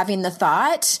you are having the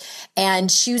thought and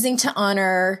choosing to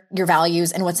honor your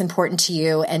values and what's important to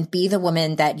you and be the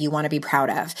woman that you want to be proud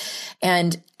of.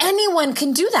 And anyone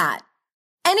can do that.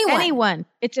 Anyone.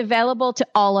 It's available to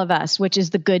all of us, which is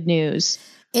the good news.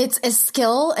 It's a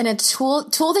skill and a tool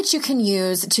that you can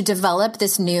use to develop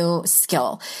this new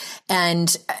skill.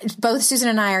 And both Susan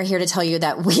and I are here to tell you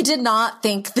that we did not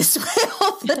think this way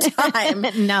all the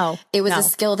time. No. It was a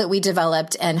skill that we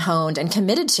developed and honed and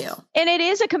committed to. And it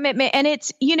is a commitment. And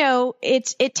it's,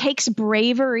 it takes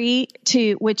bravery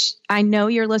which I know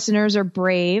your listeners are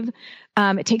brave.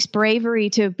 It takes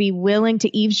bravery to be willing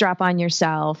to eavesdrop on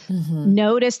yourself,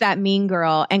 notice that mean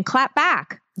girl and clap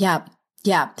back. Yeah.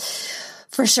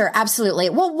 For sure. Absolutely.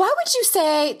 Well, what would you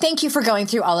say? Thank you for going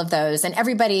through all of those. And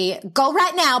everybody go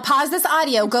right now, pause this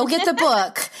audio, go get the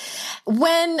book.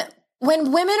 When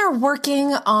women are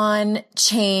working on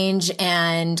change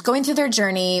and going through their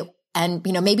journey and,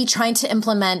 maybe trying to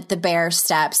implement the bare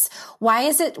steps, why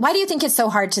do you think it's so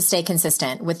hard to stay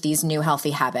consistent with these new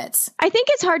healthy habits? I think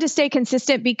it's hard to stay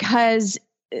consistent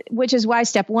which is why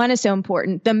step one is so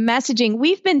important. The messaging,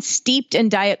 we've been steeped in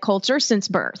diet culture since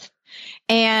birth.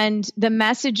 And the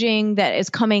messaging that is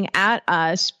coming at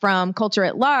us from culture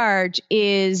at large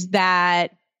is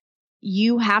that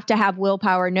you have to have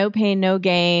willpower, no pain, no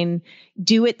gain,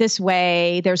 do it this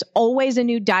way. There's always a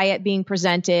new diet being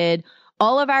presented.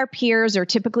 All of our peers are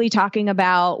typically talking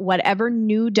about whatever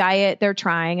new diet they're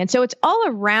trying. And so it's all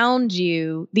around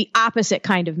you, the opposite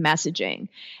kind of messaging.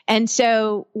 And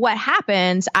so what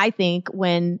happens, I think,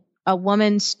 when a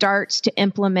woman starts to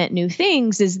implement new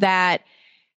things is that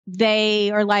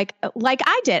they are like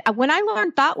I did. When I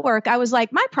learned thought work, I was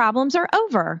like, my problems are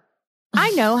over. I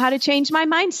know how to change my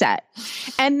mindset.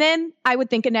 And then I would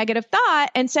think a negative thought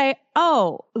and say,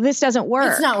 oh, this doesn't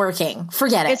work. It's not working.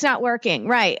 Forget it. It's not working.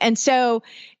 Right. And so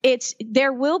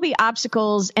there will be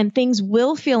obstacles and things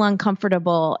will feel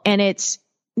uncomfortable. And it's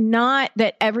not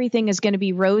that everything is going to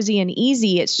be rosy and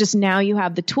easy. It's just now you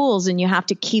have the tools and you have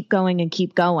to keep going and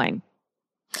keep going.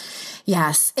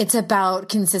 Yes, it's about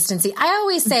consistency. I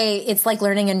always say it's like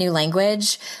learning a new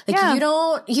language. Like you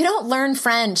don't learn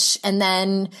French and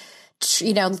then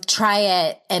try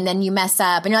it and then you mess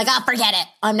up and you're like, oh, forget it.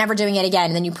 I'm never doing it again.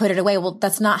 And then you put it away. Well,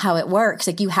 that's not how it works.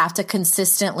 Like you have to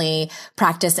consistently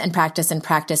practice and practice and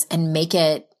practice and make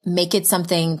it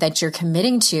something that you're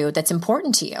committing to that's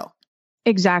important to you.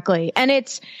 Exactly.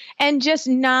 And just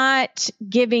not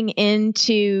giving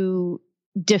into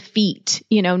defeat,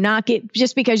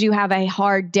 just because you have a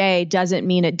hard day doesn't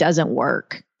mean it doesn't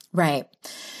work. Right.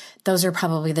 those are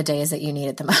probably the days that you need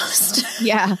it the most.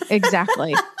 Yeah,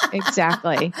 exactly.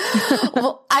 Exactly.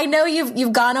 Well, I know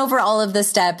you've gone over all of the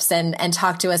steps and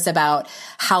talked to us about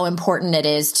how important it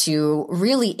is to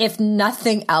really, if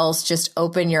nothing else, just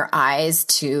open your eyes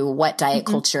to what diet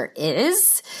culture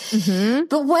is.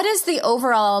 But what is the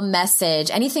overall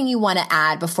message? Anything you want to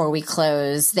add before we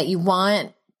close that you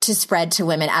want to spread to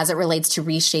women as it relates to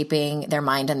reshaping their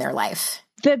mind and their life?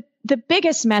 The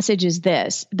biggest message is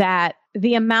this, that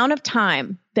the amount of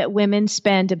time that women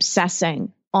spend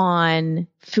obsessing on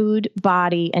food,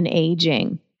 body, and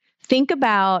aging, think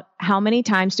about how many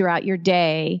times throughout your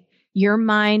day your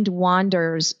mind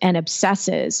wanders and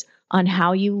obsesses on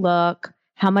how you look,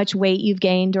 how much weight you've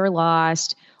gained or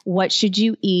lost, what should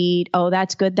you eat? Oh,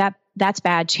 that's good. That's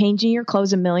bad. Changing your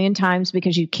clothes a million times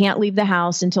because you can't leave the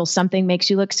house until something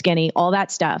makes you look skinny, all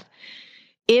that stuff.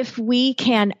 If we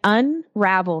can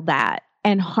unravel that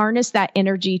and harness that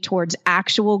energy towards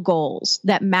actual goals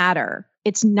that matter,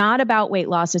 it's not about weight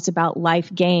loss, it's about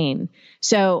life gain.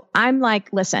 So I'm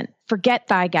like, listen, forget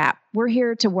thigh gap. We're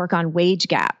here to work on wage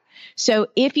gap. So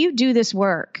if you do this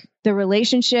work, the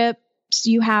relationships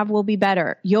you have will be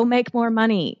better. You'll make more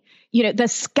money. You know, the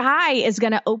sky is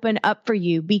going to open up for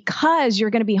you because you're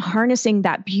going to be harnessing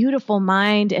that beautiful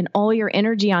mind and all your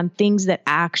energy on things that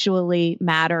actually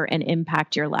matter and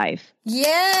impact your life.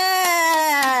 Yes.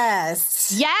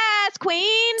 Yes,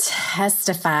 queen.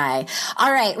 Testify.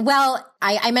 All right. Well,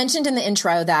 I mentioned in the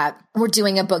intro that we're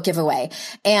doing a book giveaway,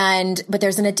 but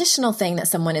there's an additional thing that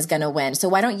someone is going to win. So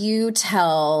why don't you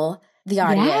tell the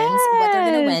audience what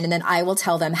they're going to win, and then I will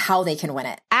tell them how they can win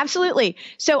it. Absolutely.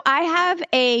 So I have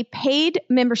a paid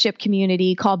membership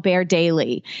community called Bear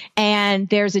Daily, and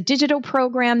there's a digital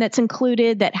program that's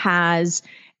included that has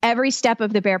every step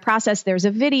of the Bear process. There's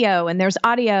a video and there's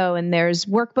audio and there's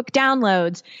workbook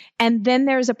downloads. And then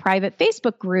there's a private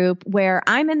Facebook group where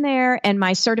I'm in there and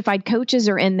my certified coaches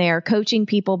are in there coaching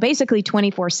people basically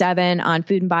 24/7 on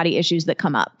food and body issues that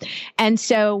come up. And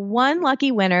so one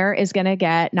lucky winner is going to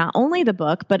get not only the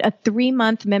book, but a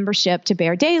 3-month membership to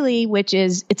Bear Daily, which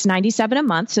is, it's $97 a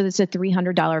month. So it's a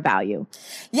 $300 value.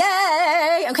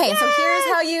 Yay. Okay. Yay! So here's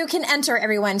how you can enter,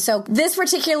 everyone. So this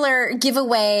particular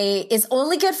giveaway is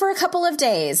only good for a couple of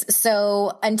days.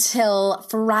 So until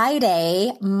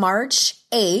Friday, March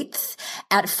 8th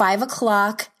at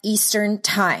 5:00 Eastern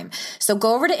time. So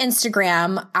go over to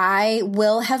Instagram. I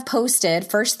will have posted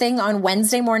first thing on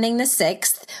Wednesday morning, the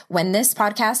 6th, when this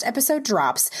podcast episode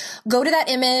drops. Go to that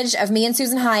image of me and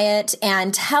Susan Hyatt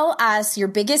and tell us your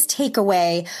biggest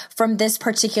takeaway from this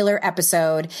particular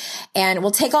episode. And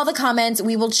we'll take all the comments.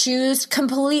 We will choose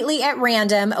completely at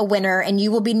random a winner, and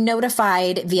you will be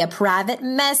notified via private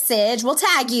message. We'll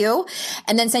tag you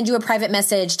and then send you a private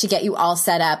message to get you all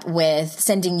set up with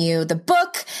sending you the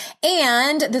book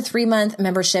and the 3-month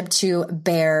membership to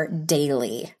Bear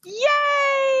Daily.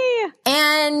 Yay!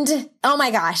 And oh my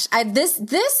gosh, this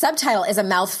subtitle is a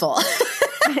mouthful.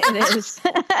 It is.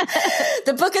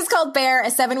 The book is called Bear, a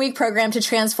 7-week program to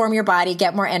transform your body,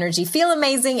 get more energy, feel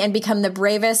amazing, and become the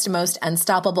bravest, most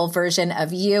unstoppable version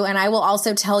of you. And I will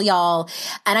also tell y'all,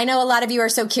 and I know a lot of you are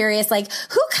so curious, like,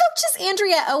 who coaches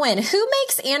Andrea Owen? Who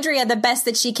makes Andrea the best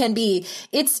that she can be?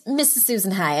 It's Mrs.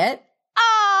 Susan Hyatt.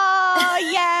 Oh,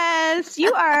 yes.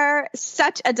 You are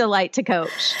such a delight to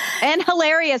coach and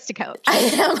hilarious to coach. I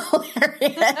am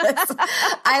hilarious.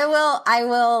 I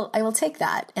will take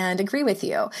that and agree with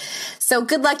you. So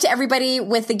good luck to everybody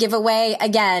with the giveaway.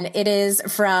 Again, it is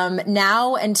from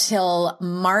now until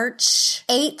March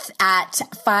 8th at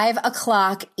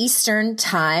 5:00 Eastern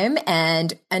time.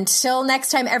 And until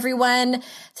next time, everyone,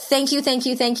 thank you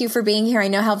for being here. I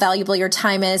know how valuable your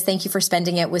time is. Thank you for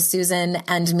spending it with Susan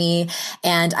and me.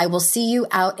 And I will see you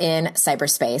out in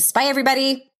cyberspace. Bye,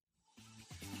 everybody.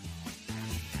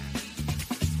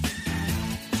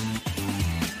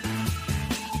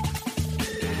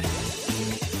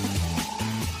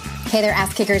 Hey there,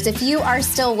 ass kickers. If you are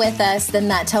still with us, then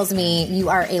that tells me you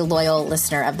are a loyal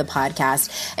listener of the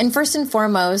podcast. And first and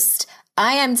foremost,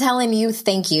 I am telling you,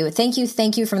 thank you. Thank you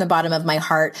from the bottom of my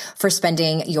heart for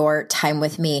spending your time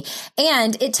with me.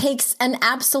 And it takes an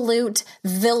absolute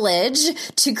village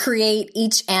to create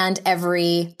each and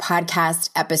every podcast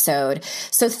episode.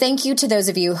 So thank you to those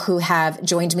of you who have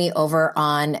joined me over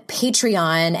on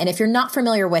Patreon. And if you're not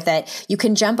familiar with it, you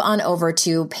can jump on over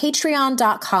to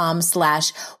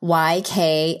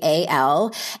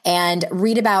patreon.com/YKAL and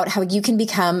read about how you can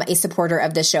become a supporter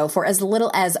of the show for as little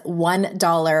as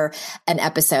 $1 an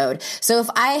episode. So if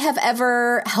I have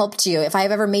ever helped you, if I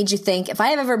have ever made you think, if I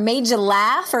have ever made you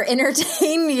laugh or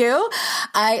entertain you,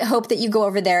 I hope that you go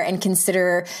over there and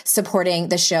consider supporting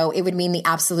the show. It would mean the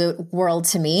absolute world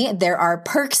to me. There are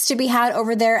perks to be had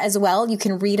over there as well. You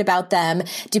can read about them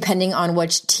depending on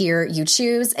which tier you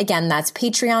choose. Again, that's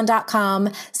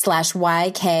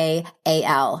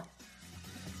patreon.com/YKAL.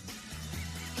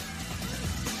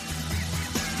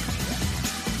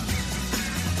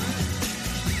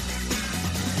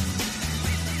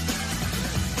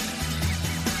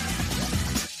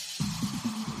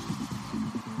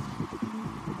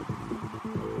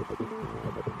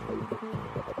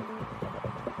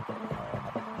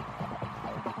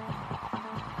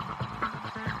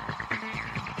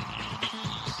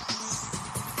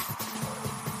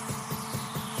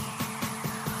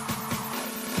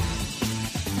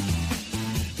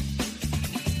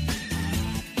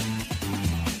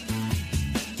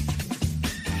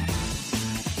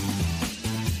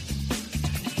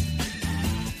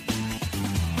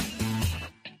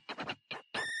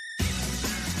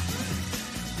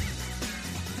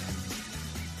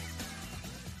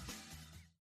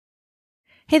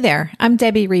 Hey there, I'm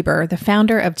Debbie Reber, the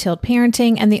founder of Tilt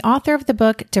Parenting and the author of the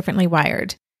book Differently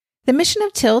Wired. The mission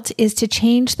of Tilt is to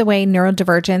change the way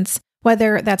neurodivergence,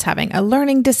 whether that's having a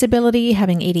learning disability,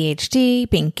 having ADHD,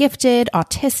 being gifted,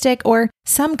 autistic, or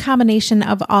some combination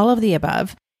of all of the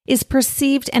above, is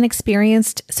perceived and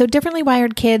experienced so differently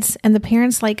wired kids and the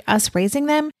parents like us raising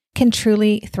them can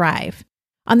truly thrive.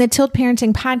 On the Tilt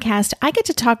Parenting podcast, I get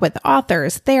to talk with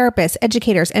authors, therapists,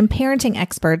 educators, and parenting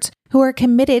experts who are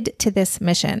committed to this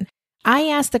mission. I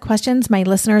ask the questions my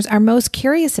listeners are most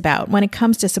curious about when it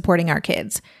comes to supporting our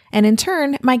kids. And in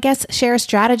turn, my guests share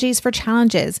strategies for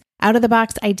challenges,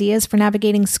 out-of-the-box ideas for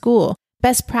navigating school,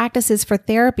 best practices for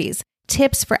therapies,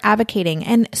 tips for advocating,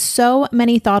 and so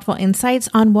many thoughtful insights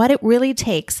on what it really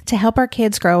takes to help our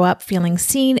kids grow up feeling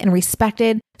seen and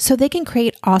respected so they can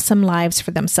create awesome lives for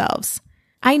themselves.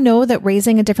 I know that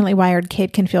raising a differently wired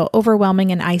kid can feel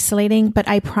overwhelming and isolating, but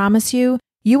I promise you,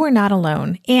 you are not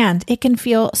alone, and it can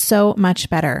feel so much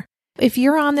better. If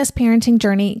you're on this parenting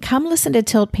journey, come listen to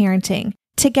Tilt Parenting.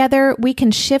 Together, we can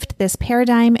shift this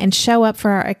paradigm and show up for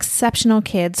our exceptional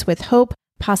kids with hope,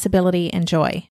 possibility, and joy.